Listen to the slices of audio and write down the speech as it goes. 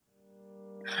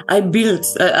I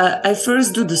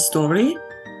first do the story.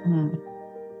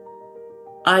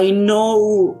 I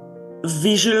know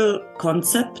visual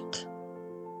concept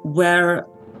where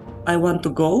I want to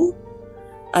go.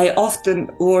 I often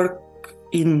work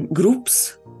in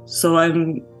groups, so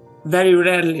I'm very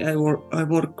rarely I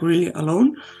work really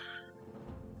alone.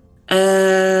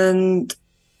 And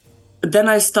then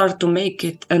I start to make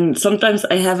it, and sometimes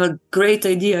I have a great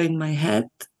idea in my head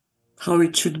how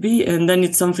it should be, and then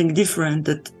it's something different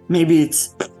that maybe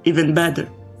it's even better.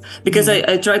 Because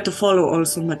I try to follow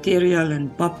also material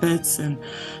and puppets, and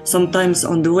sometimes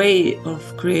on the way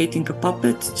of creating a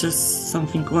puppet, just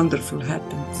something wonderful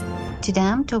happens. Today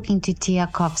I'm talking to Tia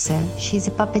Kovše. She's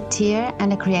a puppeteer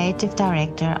and a creative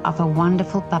director of a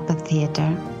wonderful puppet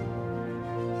theater.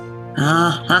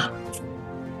 Aha.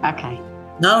 Okay.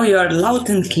 Now you are loud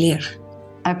and clear.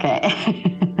 Okay.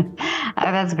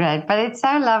 Oh, that's great. But it's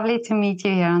so lovely to meet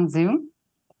you here on Zoom.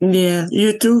 Yeah,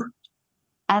 you too.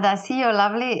 And I see your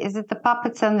lovely, is it the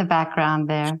puppets in the background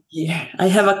there? Yeah, I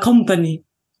have a company.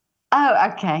 Oh,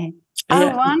 okay. Oh,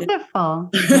 Yeah. wonderful.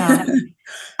 Yeah.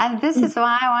 And this is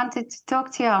why I wanted to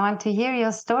talk to you. I want to hear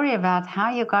your story about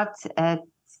how you got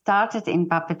started in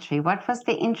puppetry. What was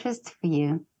the interest for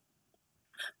you?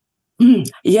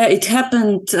 Yeah, it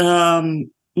happened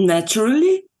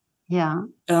naturally. Yeah.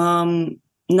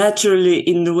 Naturally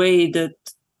in the way that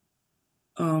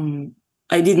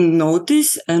I didn't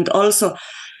notice. And also,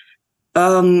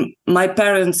 my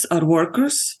parents are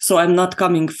workers, so I'm not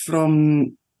coming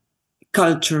from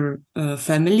culture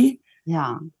family.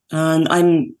 Yeah. And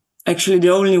I'm actually the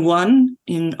only one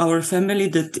in our family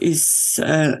that is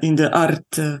in the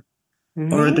art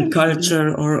or the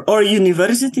culture or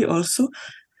university also.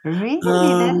 Really?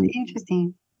 That's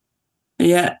interesting.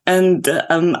 Yeah. And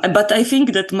but I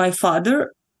think that my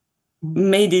father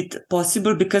made it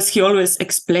possible because he always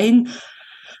explained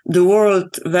the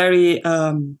world very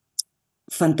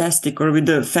fantastic or with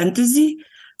the fantasy.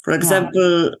 For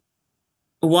example,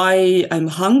 why I'm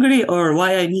hungry or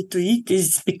why I need to eat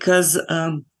is because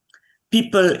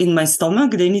people in my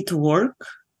stomach, they need to work.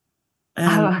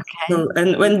 And,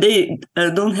 and when they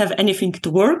don't have anything to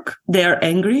work, they are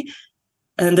angry.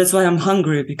 And that's why I'm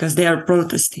hungry, because they are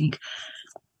protesting.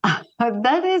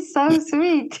 That is so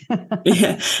sweet.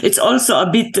 Yeah, it's also a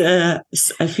bit,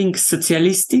 I think,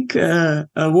 socialistic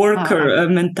worker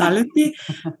mentality,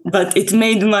 but it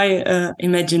made my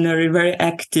imaginary very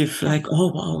active. Like,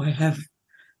 oh wow, I have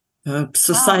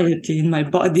society in my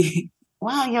body.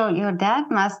 Wow, your dad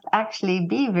must actually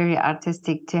be very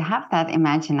artistic to have that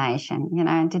imagination,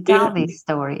 and to tell these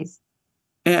stories.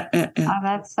 Yeah. Oh,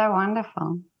 that's so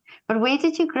wonderful. But where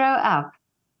did you grow up?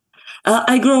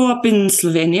 I grew up in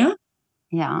Slovenia.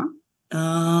 Yeah.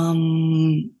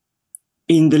 In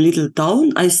the little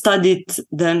town. I studied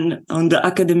then on the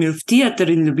Academy of Theatre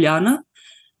in Ljubljana.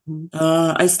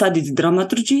 I studied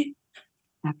dramaturgy.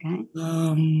 Okay.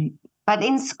 But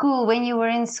in school, when you were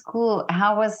in school,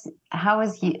 how was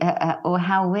you, or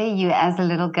how were you as a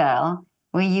little girl?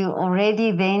 Were you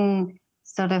already then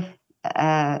sort of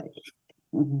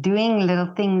doing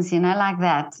little things, like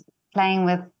that, playing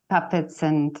with puppets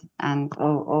and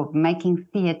or making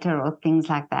theater or things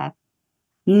like that?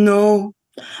 No,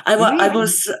 I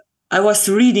was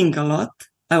reading a lot.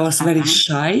 I was very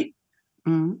shy.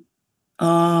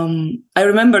 I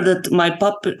remember that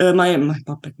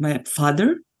my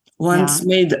father once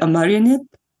made a marionette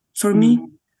for me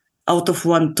out of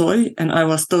one toy, and I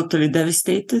was totally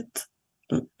devastated.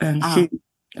 And he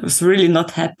was really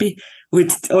not happy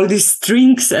with all these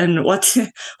strings and what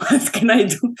can I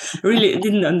do? Really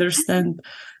didn't understand.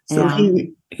 So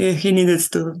he needed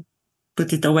to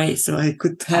put it away so I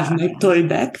could have my toy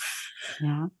back.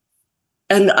 Yeah.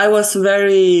 And I was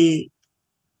very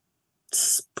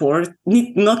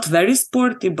not very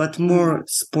sporty, but more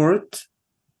sport.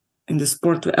 In the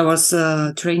sport, I was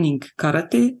training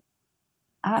karate.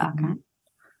 Okay.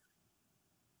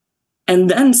 And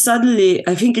then suddenly,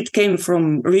 I think it came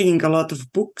from reading a lot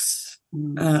of books.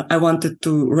 I wanted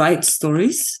to write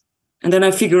stories. And then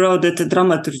I figured out that the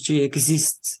dramaturgy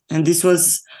exists. And this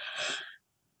was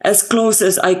as close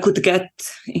as I could get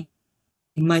in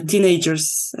my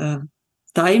teenager's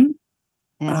time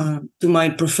to my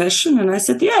profession. And I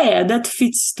said, yeah, that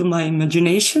fits to my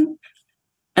imagination.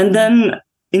 And then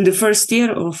in the first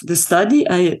year of the study,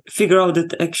 I figured out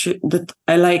that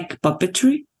I like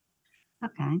puppetry.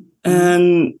 Okay.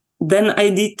 And then I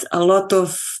did a lot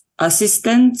of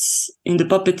assistants in the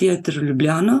Puppet Theater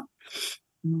Ljubljana.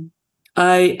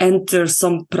 I entered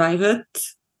some private,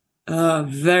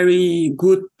 very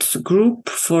good group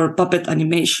for puppet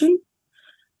animation.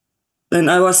 and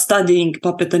I was studying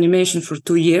puppet animation for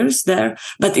 2 years there,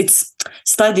 but it's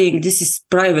studying. This is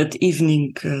private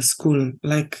evening school,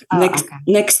 like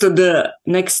next to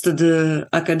the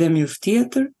Academy of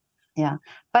Theater. Yeah,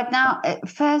 but now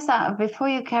first, before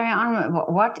you carry on,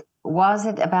 what was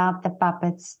it about the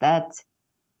puppets that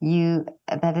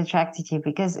attracted you?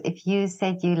 Because if you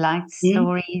said you liked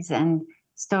stories and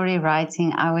story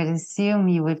writing, I would assume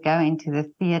you would go into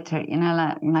the theater,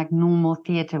 like normal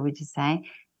theater, would you say?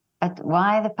 But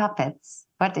why the puppets?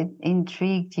 What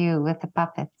intrigued you with the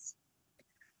puppets?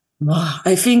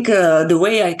 I think the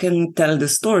way I can tell the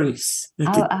stories.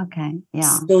 Okay, yeah.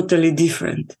 It's totally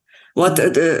different.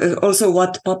 Also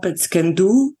what puppets can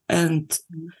do, and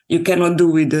you cannot do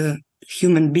with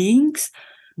human beings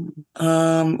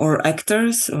or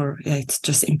actors, or it's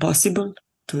just impossible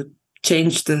to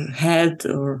change the head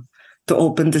or to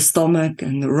open the stomach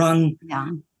and run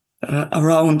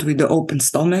around with the open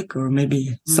stomach, or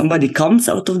maybe somebody comes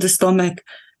out of the stomach.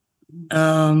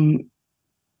 I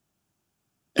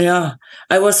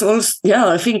was also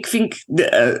I think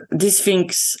these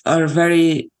things are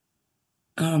very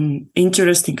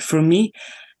interesting for me,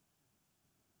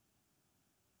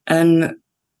 and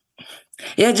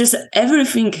just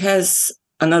everything has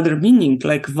another meaning,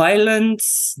 like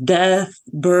violence, death,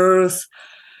 birth,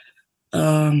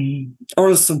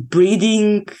 also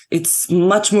breeding. It's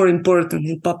much more important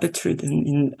in puppetry than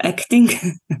in acting.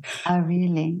 Oh,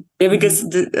 really? Yeah, because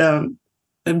the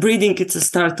breeding, it's a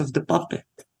start of the puppet.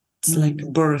 It's like a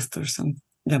birth or something.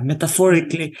 Yeah,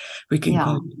 metaphorically, we can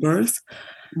call it birth.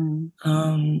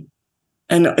 And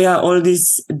all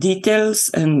these details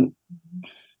and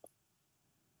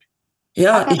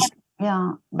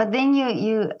but then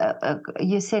you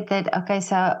said that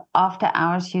so after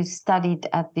hours you studied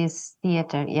at this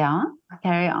theater.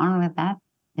 Carry on with that.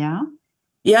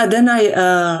 Then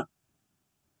I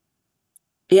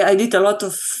did a lot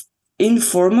of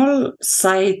informal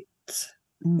side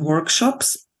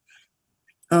workshops,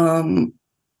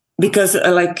 because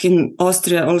like in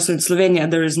Austria, also in Slovenia,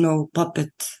 there is no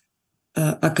puppet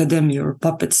academy or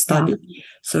puppet study,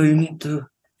 so you need to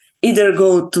either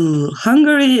go to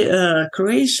Hungary,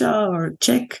 Croatia, or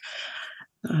Czech.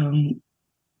 And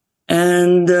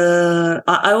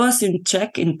I was in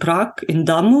Czech, in Prague, in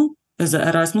Damu, as an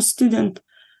Erasmus student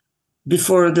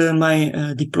before my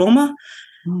diploma.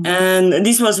 And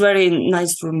this was very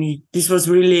nice for me. This was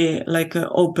really like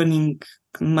opening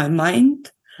my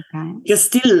mind. Because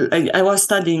still, I was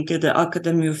studying at the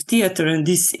Academy of Theater, and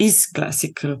this is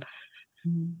classical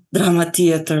drama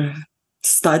theater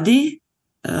study.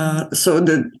 So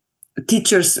the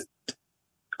teachers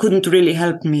couldn't really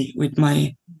help me with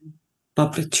my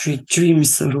puppetry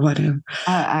dreams or whatever.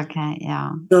 Oh, okay,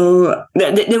 yeah. So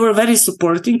they were very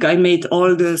supporting. I made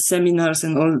all the seminars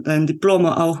and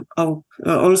diploma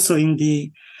also in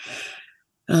the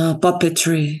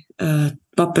puppetry,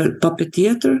 puppet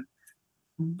theater.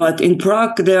 But in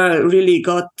Prague, they really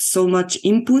got so much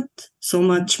input, so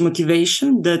much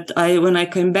motivation that when I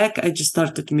came back, I just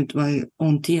started with my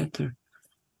own theater.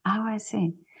 Oh, I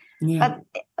see. Yeah. But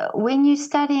when you're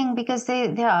studying, because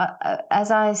they are,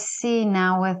 as I see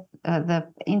now with the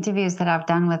interviews that I've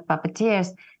done with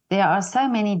puppeteers, there are so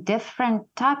many different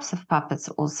types of puppets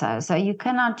also. So you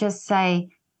cannot just say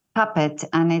puppet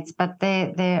but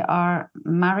there are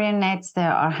marionettes,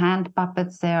 there are hand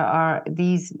puppets, there are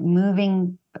these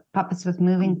moving puppets with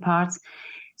moving parts.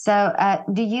 So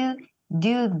do you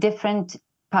do different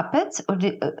puppets, or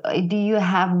do you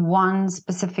have one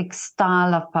specific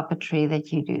style of puppetry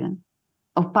that you do,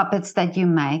 or puppets that you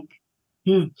make?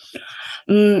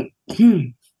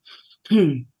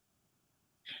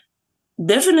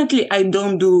 Definitely, I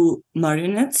don't do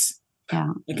marionettes.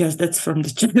 Yeah, because that's from the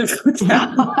childhood.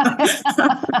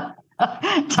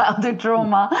 Childhood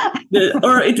trauma.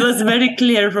 Or it was very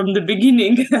clear from the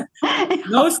beginning.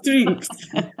 No strings.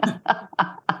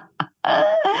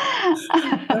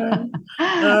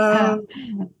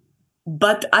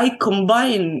 But I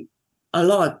combine a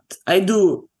lot. I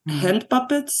do hand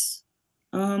puppets,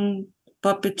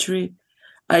 puppetry.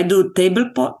 I do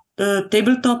tabletop.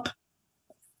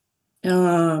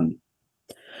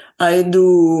 I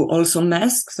do also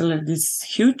masks, like these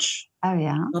huge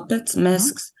puppets,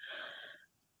 masks.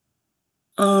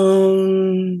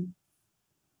 I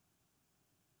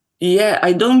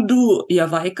don't do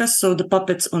javaikas, so the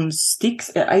puppets on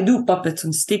sticks. I do puppets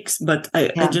on sticks, but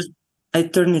I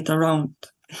turn it around.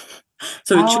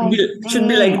 So it should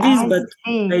be like this, but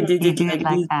I did it like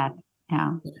this. That.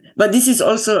 Yeah. But this is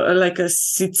also like a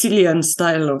Sicilian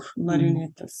style of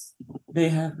marionettes. They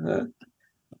have.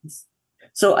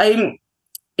 So in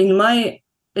my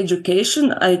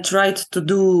education, I tried to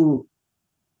do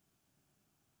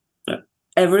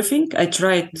everything. I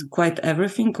tried quite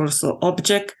everything, also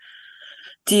object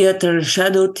theater,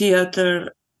 shadow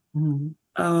theater.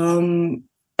 And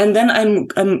then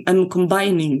I'm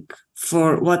combining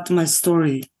for what my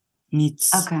story needs.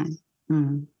 Okay.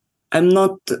 I'm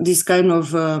not this kind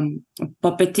of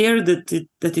puppeteer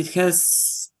that it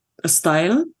has a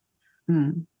style.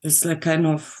 It's like kind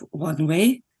of one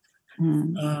way.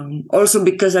 Also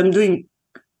because I'm doing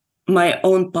my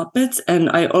own puppets, and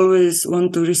I always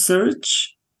want to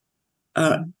research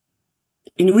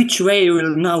in which way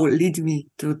will now lead me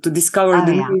to discover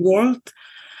the new world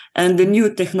and the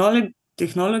new technology.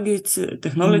 It's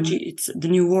the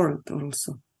new world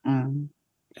also.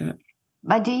 Yeah.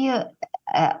 But do you,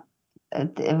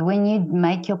 when you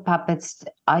make your puppets,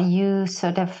 are you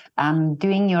sort of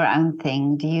doing your own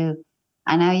thing? Do you?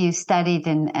 I know you studied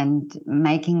and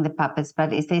making the puppets,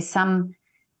 but is there some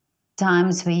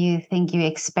times where you think you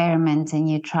experiment and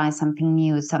you try something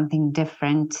new, something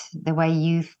different, the way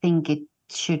you think it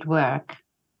should work?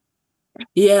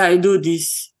 Yeah, I do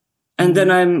this, and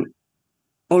then I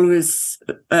always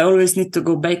need to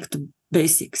go back to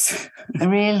basics.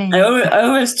 Really? I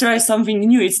always try something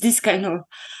new. It's this kind of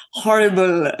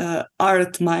horrible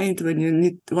art mind when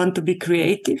you want to be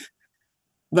creative.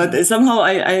 But somehow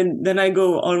I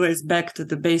go always back to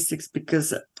the basics,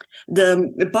 because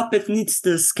the puppet needs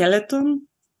the skeleton,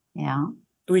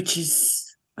 which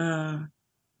is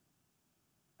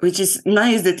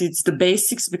nice that it's the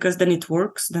basics, because then it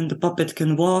works. Then the puppet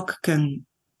can walk, can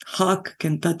hug,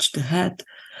 can touch the head.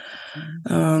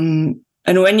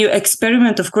 And when you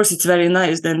experiment, of course, it's very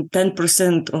nice. Then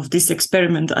 10% of this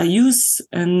experiment I use,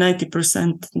 and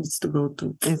 90% needs to go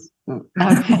to.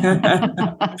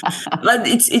 But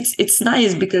it's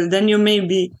nice, because then you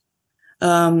maybe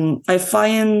I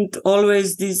find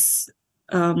always these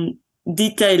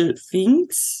detailed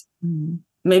things.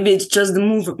 Maybe it's just the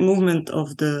movement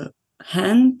of the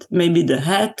hand. Maybe the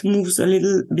head moves a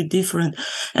little bit different,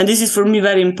 and this is for me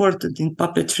very important in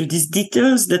puppetry. These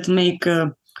details that make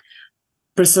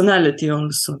personality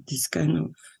also. This kind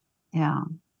of yeah.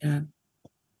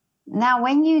 Now,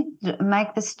 when you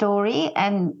make the story,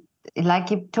 and like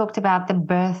you talked about the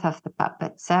birth of the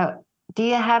puppet, so do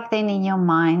you have then in your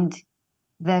mind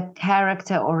the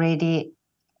character already,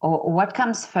 or what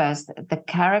comes first? The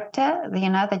character,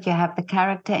 that you have the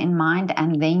character in mind,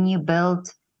 and then you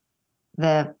build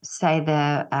the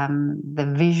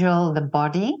visual, the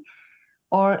body,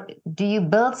 or do you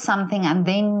build something and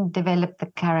then develop the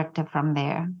character from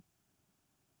there?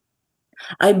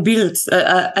 I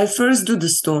first do the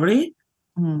story.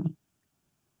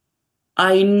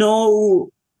 I know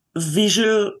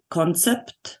visual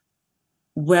concept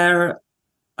where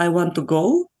I want to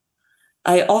go.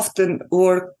 I often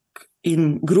work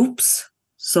in groups,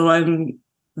 so I'm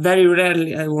very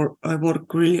rarely I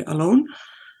work really alone.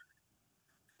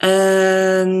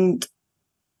 And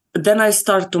then I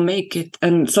start to make it,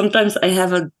 and sometimes I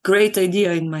have a great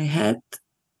idea in my head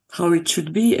how it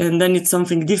should be, and then it's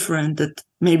something different that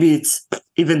maybe it's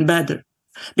even better,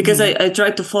 because I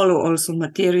try to follow also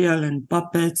material and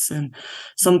puppets, and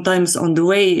sometimes on the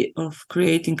way of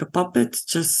creating a puppet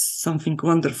just something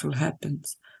wonderful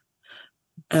happens.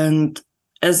 And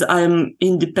as I'm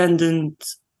independent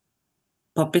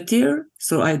puppeteer,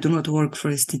 so I do not work for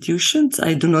institutions,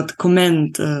 I do not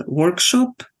command a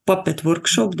puppet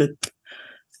workshop that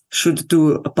should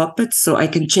do a puppet, so I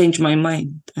can change my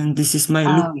mind, and this is my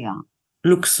luxury.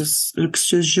 Your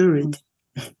luxury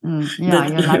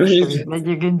that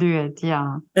you can do it.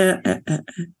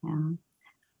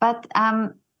 But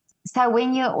so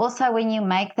when you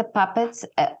make the puppets,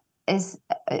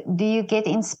 do you get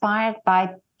inspired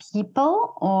by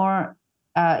people, or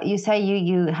you say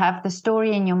you have the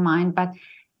story in your mind, but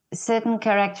certain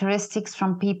characteristics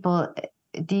from people,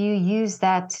 do you use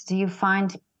that? Do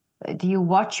you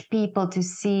watch people to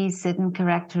see certain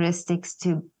characteristics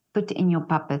to put in your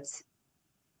puppets?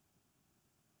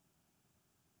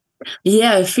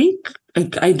 Yeah, I think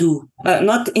I do.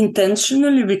 Not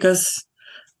intentionally, because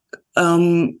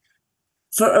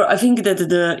I think that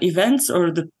the events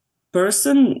or the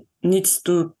person needs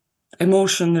to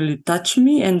emotionally touch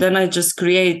me, and then I just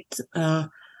create a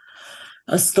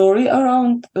story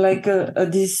around, like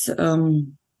this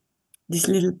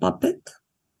little puppet.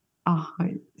 Oh,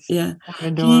 yeah,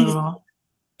 adorable.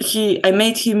 I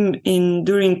made him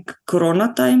during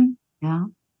Corona time. Yeah.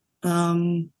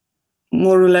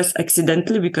 More or less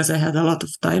accidentally, because I had a lot of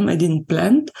time. I didn't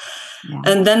plan. Yeah.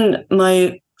 And then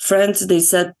my friends, they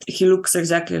said he looks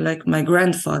exactly like my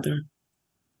grandfather.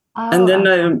 Oh, and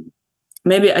then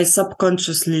maybe I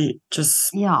subconsciously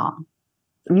just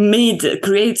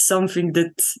create something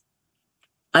that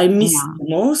I missed the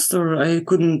most, or I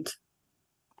couldn't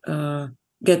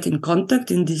get in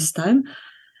contact in this time.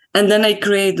 And then I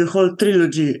create the whole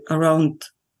trilogy around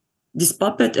this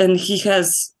puppet, and he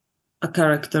has a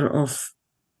character of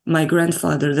my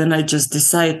grandfather. Then I just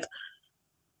decide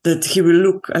that he will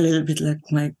look a little bit like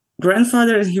my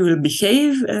grandfather, and he will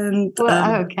behave. And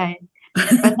okay.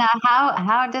 But now,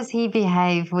 how does he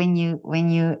behave when you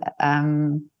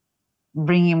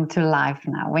bring him to life?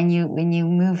 Now, when you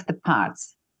move the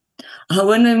parts.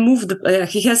 When I move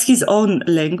he has his own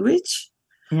language.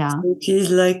 Yeah. So he's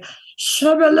like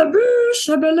shabalaboo,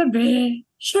 shabalabe,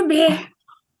 shabe.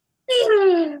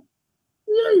 Yeah.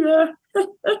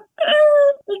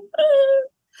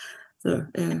 So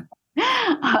yeah.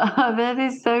 Oh, that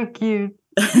is so cute.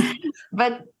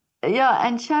 But yeah,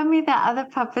 and show me the other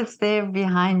puppets there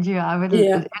behind you. I would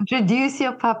introduce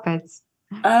your puppets.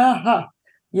 Yeah,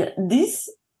 this.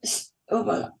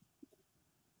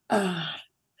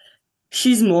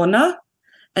 She's Mona,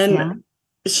 and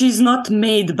she's not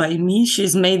made by me.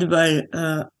 She's made by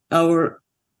our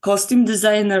costume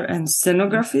designer and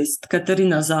scenograpist,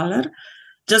 Katarina Zaler.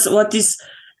 Just what is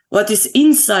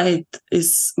inside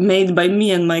is made by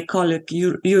me and my colleague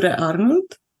Jure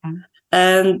Arnold.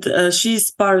 And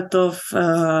she's part of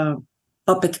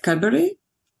Puppet Cabaret.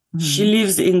 She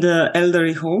lives in the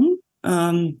elderly home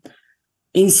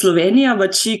in Slovenia,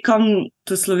 but she come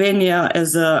to Slovenia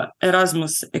as a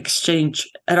Erasmus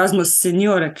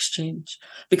senior exchange,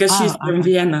 because she's from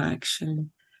Vienna, actually.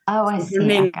 Oh, I see. Her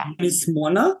name is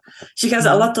Mona. She has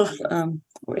a lot of,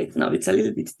 wait, now it's a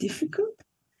little bit difficult.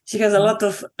 She has a lot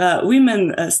of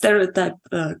women stereotype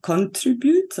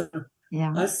contribute. So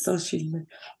she's like,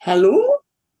 hello.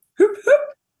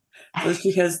 So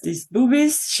she has these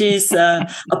boobies. She's a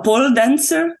pole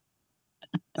dancer.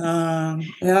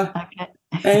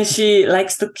 And she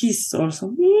likes to kiss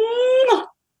also.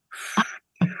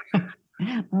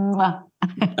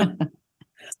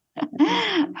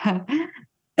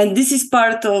 And this is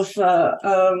part of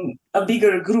a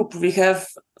bigger group. We have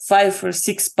 5 or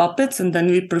 6 puppets, and then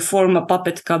we perform a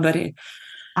puppet cabaret.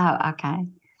 Oh, okay.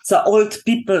 So old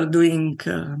people doing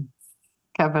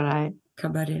cabaret.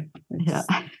 Yeah.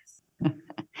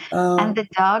 And the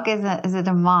dog is it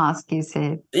a mask? You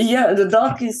said. Yeah, the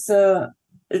dog is.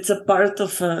 It's a part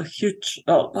of a huge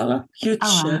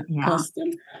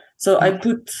costume. So I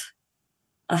put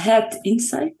a hat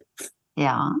inside.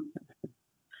 Yeah.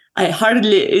 I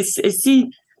hardly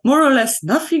see more or less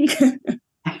nothing.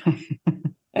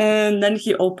 And then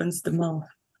he opens the mouth.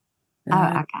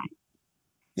 Okay.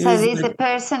 So there's a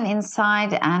person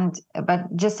inside,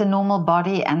 but just a normal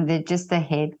body, and they're just a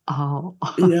head. Oh.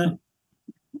 Yeah.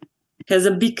 Has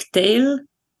a big tail.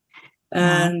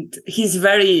 And he's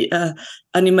very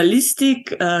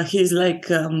animalistic. He's like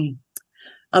a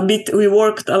bit. We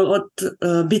worked a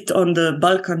bit on the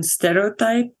Balkan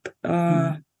stereotype,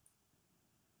 and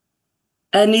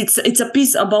it's a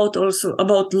piece about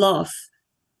love.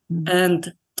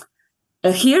 And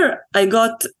here I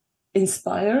got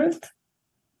inspired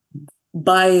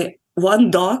by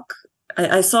one dog.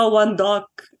 I saw one dog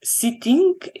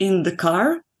sitting in the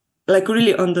car, like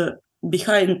really on the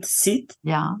behind seat.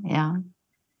 Yeah. And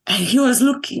he was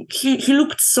looking, he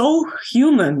looked so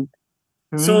human.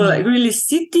 Really? So like really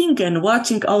sitting and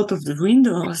watching out of the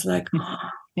window. I was like,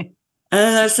 and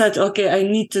I said, okay, I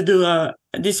need to do I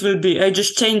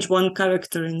just changed one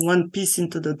character in one piece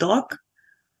into the dog.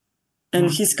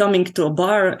 And he's coming to a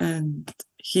bar and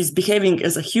he's behaving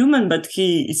as a human, but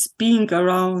he is peeing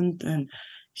around and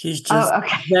he's just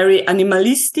very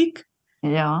animalistic.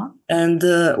 Yeah. And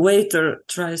the waiter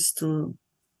tries to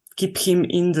keep him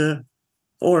in the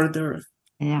order.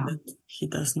 Yeah. But he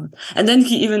does not. And then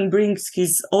he even brings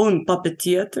his own puppet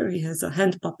theater. He has a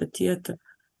hand puppet theater,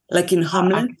 like in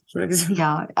Hamlet, for example.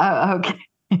 Yeah. Oh, okay.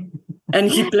 And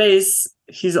he plays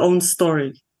his own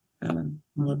story,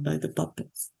 not by the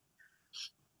puppets.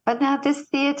 But now this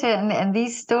theater and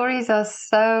these stories are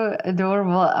so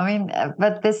adorable. I mean,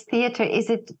 but this theater,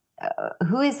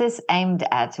 who is this aimed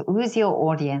at? Who is your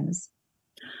audience?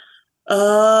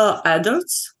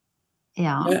 Adults.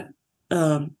 Yeah.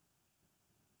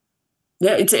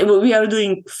 We are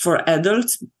doing for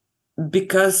adults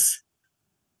because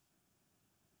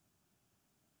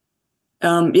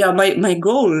my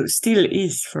goal still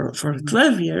is for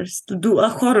 12 years to do a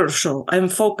horror show. I'm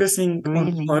focusing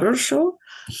on horror show.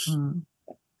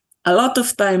 A lot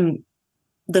of time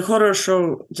the horror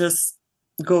show just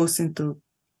goes into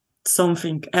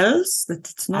something else, that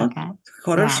it's not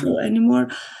horror show anymore.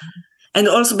 And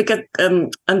also because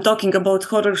I'm talking about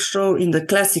horror show in the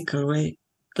classical way,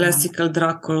 classical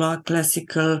Dracula,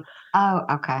 classical Oh,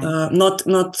 okay.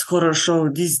 Not horror show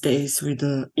these days with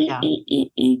the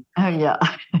Oh, yeah.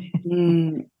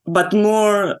 but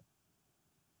more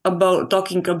about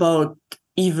talking about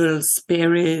evil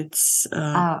spirits,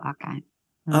 okay.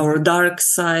 our dark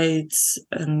sides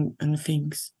and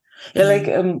things. Yeah, like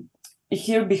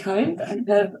here behind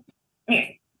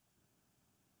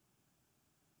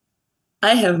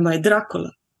I have my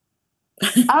Dracula.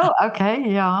 Oh, okay,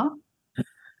 yeah.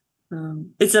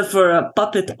 It's for a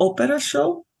puppet opera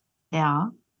show. Yeah.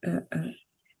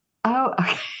 Oh,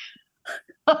 okay.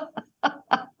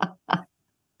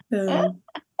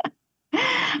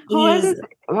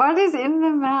 What is in the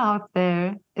mouth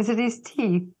there? Is it his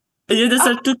teeth? Yeah, those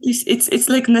are two teeth. It's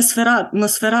like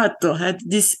Nosferatu had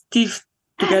these teeth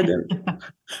together.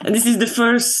 And this is the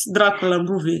first Dracula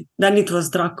movie. Then it was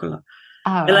Dracula.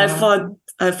 Oh, And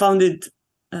I found it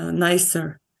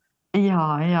nicer.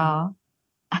 Yeah.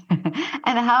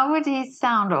 And how would he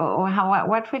sound, or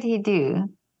what would he do?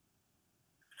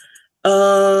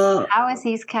 How is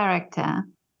his character?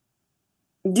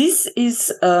 This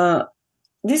is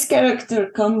this character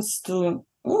comes to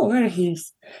where he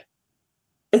is.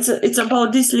 It's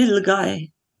about this little guy.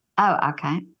 Oh,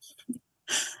 okay.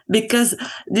 Because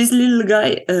this little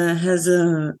guy has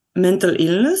a mental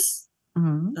illness,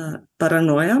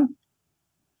 paranoia,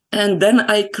 and then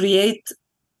I create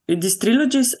these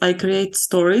trilogies. I create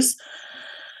stories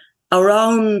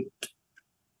around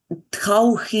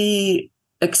how he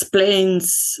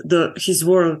explains his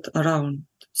world around.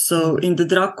 So in the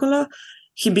Dracula,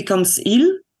 he becomes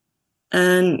ill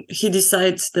and he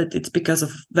decides that it's because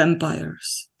of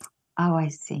vampires. Oh, I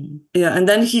see. Yeah, and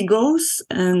then he goes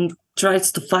and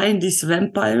tries to find this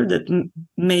vampire that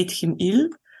made him ill.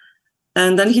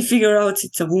 And then he figures out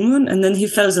it's a woman, and then he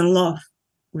falls in love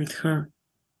with her.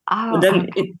 Oh, but then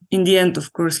in the end,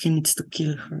 of course, he needs to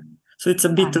kill her. So it's a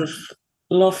bit of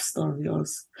love story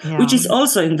also, which is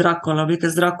also in Dracula,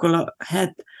 because Dracula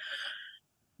had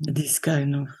this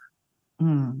kind of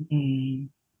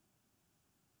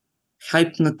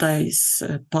hypnotize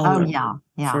power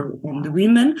for the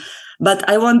women. But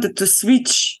I wanted to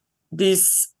switch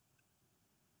this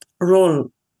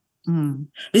role.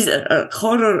 These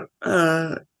horror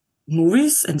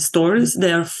movies and stories,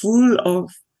 they are full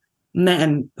of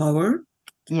man power.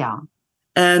 Yeah.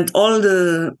 And all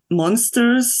the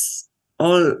monsters,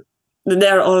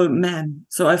 they're all men.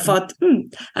 So I thought,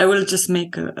 I will just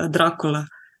make a Dracula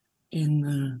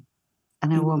in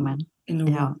a woman.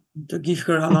 Woman, to give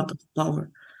her a lot of power.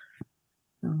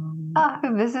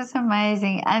 This is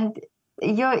amazing. And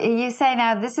you say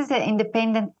now this is an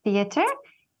independent theater,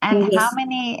 and how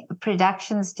many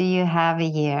productions do you have a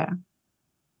year?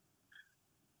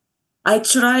 I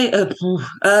try.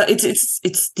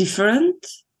 It's different.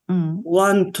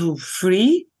 1 to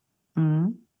 3.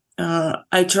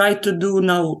 I try to do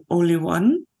now only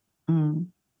 1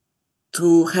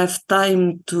 to have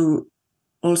time to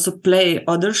also play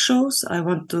other shows. I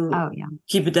want to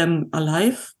keep them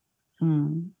alive.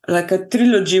 Like a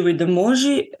trilogy with the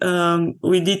Moji.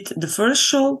 We did the first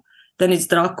show, then it's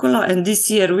Dracula, and this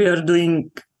year we are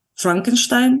doing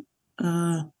Frankenstein.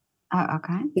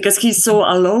 Okay. Because he's so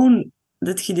alone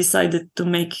that he decided to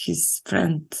make his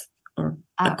friend or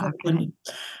a company.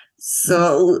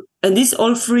 So, and these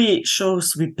all 3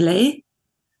 shows we play.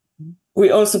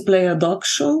 We also play a dog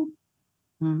show.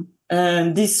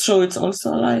 And this show is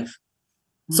also alive.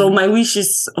 So my wish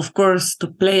is, of course, to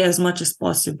play as much as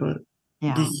possible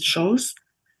these shows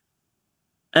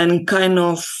and kind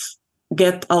of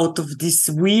get out of this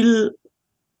wheel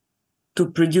to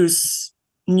produce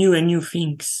new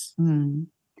things.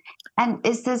 And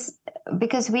is this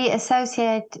because we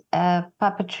associate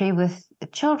puppetry with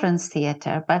children's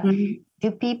theater, but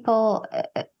do people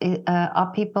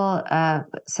are people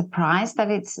surprised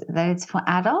that it's for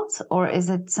adults, or is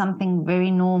it something very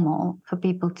normal for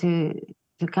people to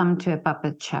come to a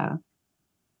puppet show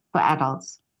for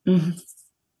adults? Do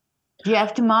you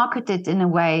have to market it in a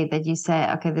way that you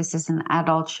say, okay, this is an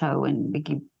adult show, and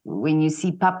when you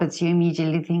see puppets, you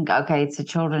immediately think, okay, it's a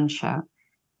children's show?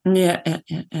 Yeah,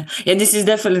 this is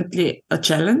definitely a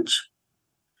challenge.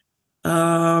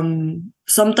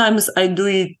 Sometimes I do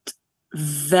it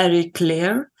very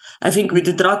clear. I think with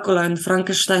the Dracula and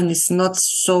Frankenstein it's not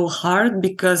so hard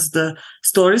because the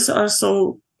stories are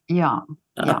so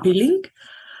appealing.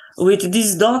 With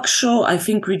this dog show, I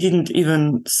think we didn't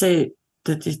even say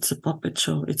that it's a puppet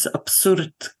show. It's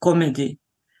absurd comedy.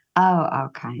 Oh,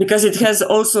 okay. Because it has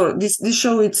also this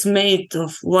show. It's made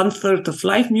of 1/3 of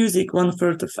live music,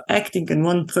 1/3 of acting, and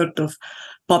 1/3 of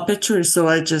puppetry. So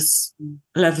I just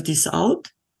left this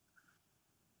out.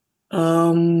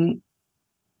 And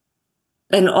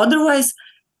otherwise,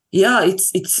 yeah,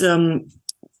 it's in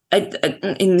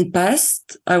the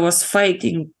past I was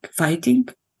fighting,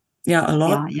 a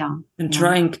lot, and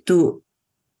trying to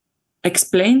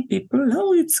explain people,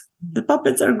 the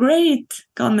puppets are great,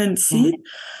 come and see it.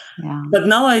 Yeah. But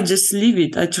now I just leave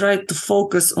it. I try to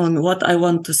focus on what I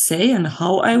want to say and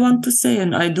how I want to say,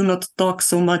 and I do not talk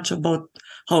so much about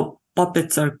how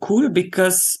puppets are cool,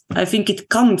 because I think it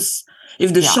comes,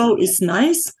 if the show is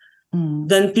nice,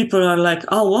 then people are like,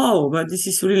 oh wow, but this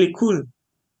is really cool.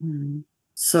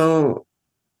 So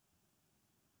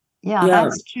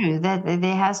that's true. That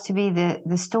there has to be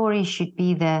the story should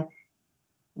be the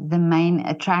main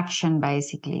attraction,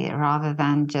 basically, rather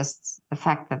than just the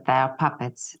fact that they are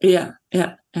puppets. Yeah.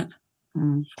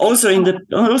 Also in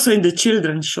the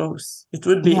children's shows, it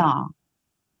would be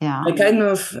I kind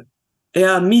of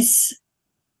miss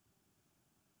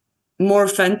more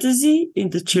fantasy in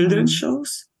the children's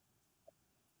shows.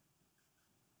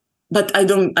 But I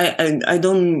don't.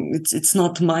 It's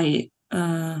not my.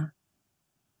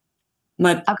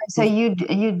 Okay, so you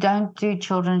don't do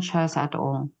children's shows at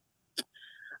all.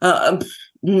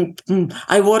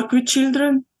 I work with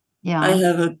children. Yeah. I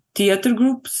have theater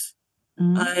groups.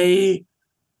 I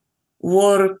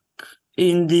work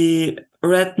in the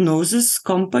Red Noses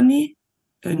company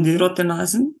in the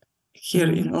Rottenhasen here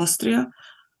in Austria.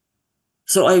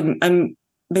 So I'm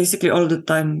basically all the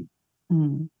time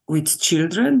with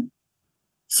children.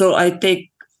 So I take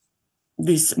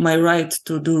my right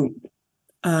to do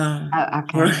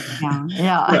for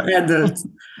adults.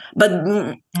 But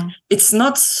it's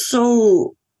not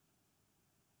so.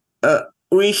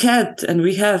 We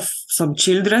have some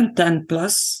children, 10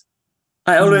 plus.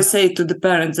 I always say to the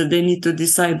parents that they need to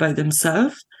decide by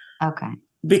themselves. Okay.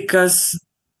 Because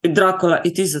Dracula,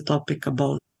 it is a topic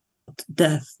about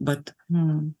death, but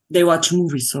they watch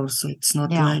movies also. It's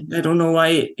not like, I don't know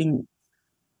why in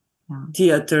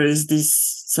theater is this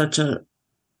such a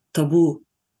taboo.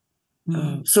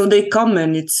 So they come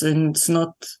and it's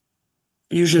not,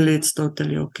 usually it's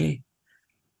totally okay.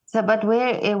 So, but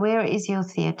where is your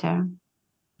theater?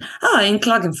 In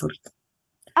Klagenfurt.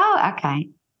 Oh, okay.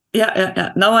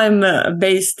 Yeah. Now I'm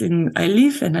I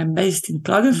live and I'm based in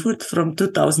Klagenfurt from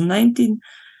 2019.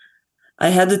 I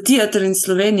had a theater in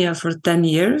Slovenia for 10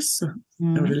 years,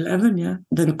 or 11, yeah.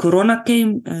 Then Corona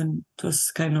came and it was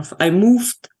kind of, I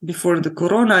moved before the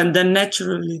Corona, and then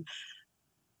naturally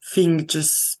thing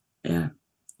just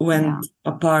went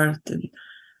apart. And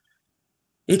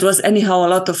it was anyhow a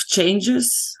lot of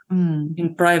changes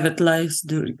in private lives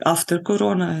after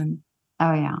Corona. And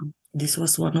this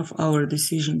was one of our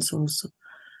decisions also.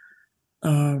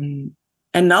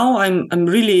 And now I'm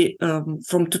really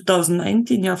from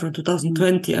 2019, from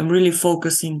 2020, I'm really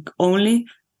focusing only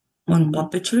on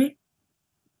puppetry.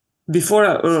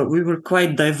 Before we were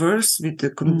quite diverse with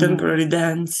the contemporary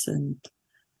dance and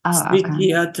street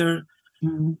theater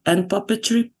and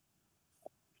puppetry.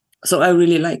 So I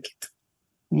really like it.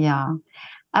 Yeah.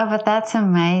 Oh, but that's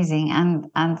amazing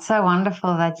and so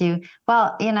wonderful that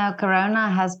Corona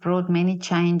has brought many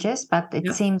changes, but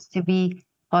it seems to be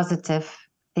positive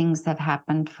things that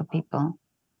happened for people.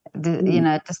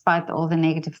 Despite all the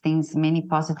negative things, many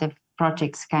positive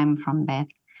projects came from that.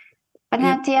 But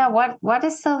now, Tia, what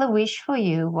is still the wish for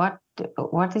you? What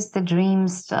is the dream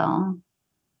still?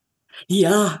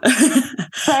 Yeah.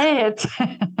 Say it.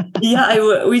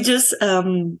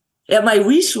 My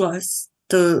wish was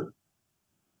to,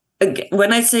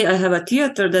 when I say I have a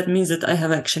theater, that means that I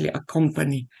have actually a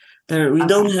company. We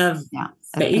don't have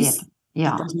space.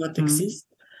 It does not exist.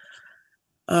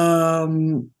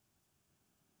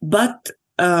 But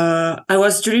I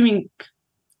was dreaming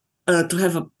to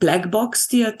have a black box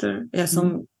theater.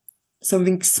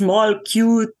 Something small,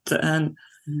 cute, and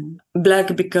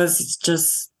black, because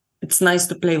it's nice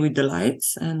to play with the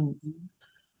lights.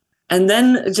 And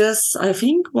then just, I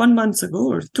think 1 month ago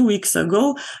or 2 weeks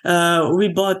ago, we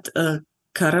bought a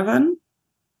caravan,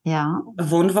 a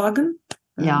Wohnwagen.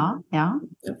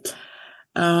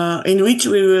 In which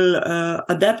we will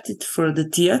adapt it for the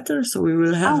theater. So we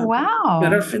will have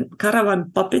a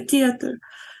caravan puppet theater.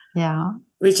 Yeah.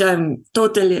 Which I'm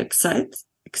totally excited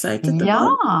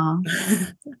about.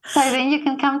 So then you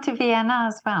can come to Vienna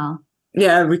as well.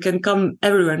 Yeah, we can come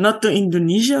everywhere, not to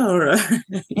Indonesia or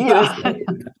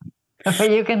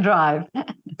but you can drive.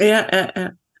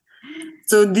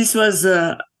 So this was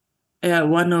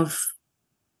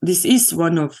this is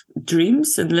one of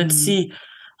dreams, and let's see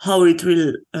how it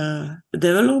will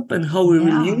develop and how we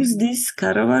will use this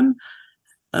caravan.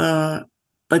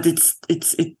 But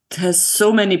it has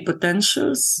so many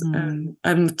potentials, and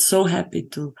I'm so happy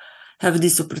to have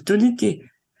this opportunity.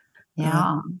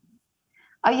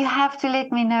 Oh, you have to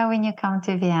let me know when you come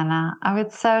to Vienna. I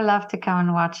would so love to come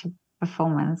and watch a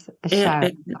performance, a show,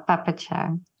 a puppet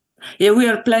show. Yeah, we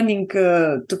are planning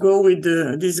to go with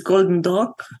this golden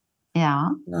dog. Yeah.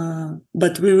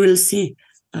 But we will see.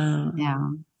 Yeah.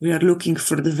 We are looking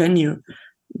for the venue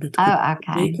that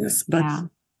could take us. But yeah.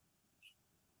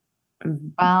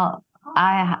 Well,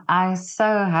 I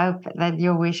so hope that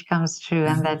your wish comes true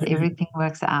and that everything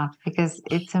works out, because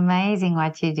it's amazing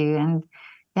what you do. And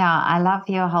yeah, I love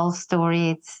your whole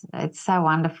story. It's so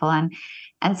wonderful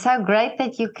and so great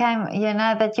that you came, you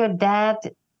know, that your dad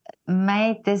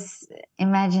made this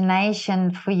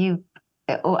imagination for you,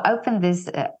 or opened this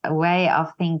way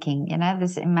of thinking, you know,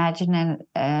 this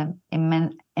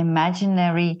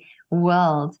imaginary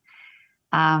world.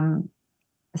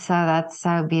 So that's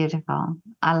so beautiful.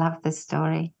 I love this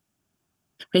story.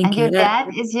 Thank you. Your dad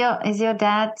is your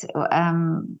dad.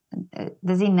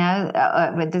 Does he know?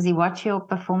 Does he watch your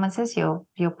performances, your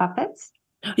puppets?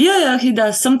 Yeah, he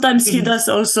does. Sometimes he does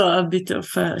also a bit of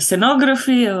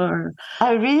scenography, or.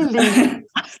 Oh, really?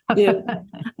 Yeah.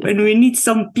 When we need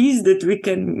some piece that we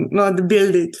can not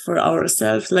build it for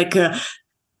ourselves, like a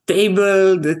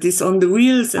table that is on the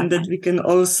wheels, and that we can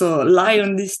also lie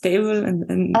on this table.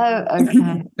 And Oh,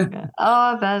 okay.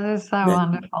 Oh, that is so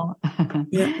wonderful.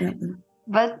 Yeah.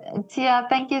 But Tia,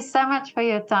 thank you so much for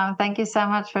your time. Thank you so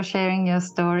much for sharing your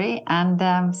story, and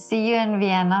see you in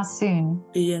Vienna soon.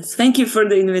 Yes, thank you for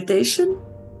the invitation.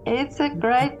 It's a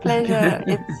great pleasure.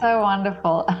 It's so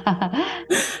wonderful.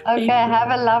 Okay, have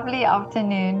a lovely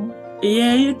afternoon.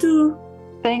 Yeah, you too.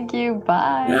 Thank you.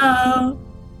 Bye. Ciao.